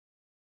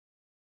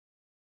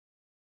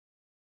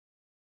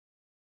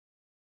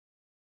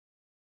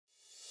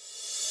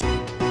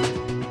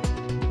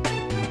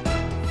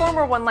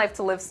Former One Life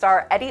to Live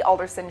star Eddie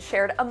Alderson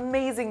shared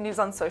amazing news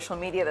on social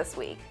media this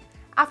week.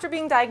 After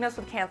being diagnosed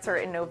with cancer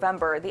in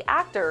November, the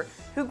actor,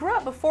 who grew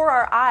up before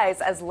our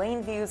eyes as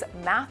Laneview's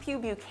Matthew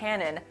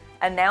Buchanan,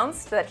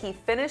 announced that he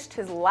finished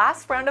his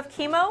last round of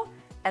chemo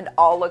and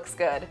all looks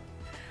good.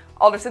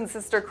 Alderson's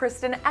sister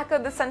Kristen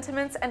echoed the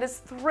sentiments and is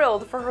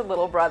thrilled for her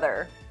little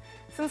brother.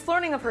 Since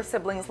learning of her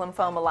sibling's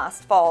lymphoma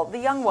last fall, the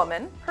young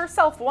woman,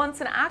 herself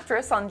once an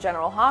actress on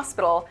General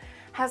Hospital,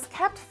 has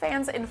kept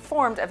fans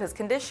informed of his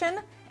condition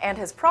and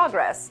his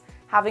progress,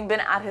 having been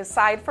at his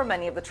side for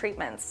many of the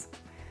treatments.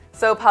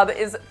 Soap Hub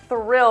is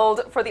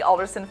thrilled for the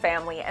Alderson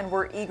family, and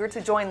we're eager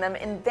to join them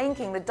in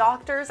thanking the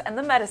doctors and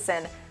the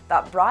medicine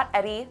that brought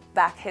Eddie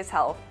back his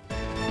health.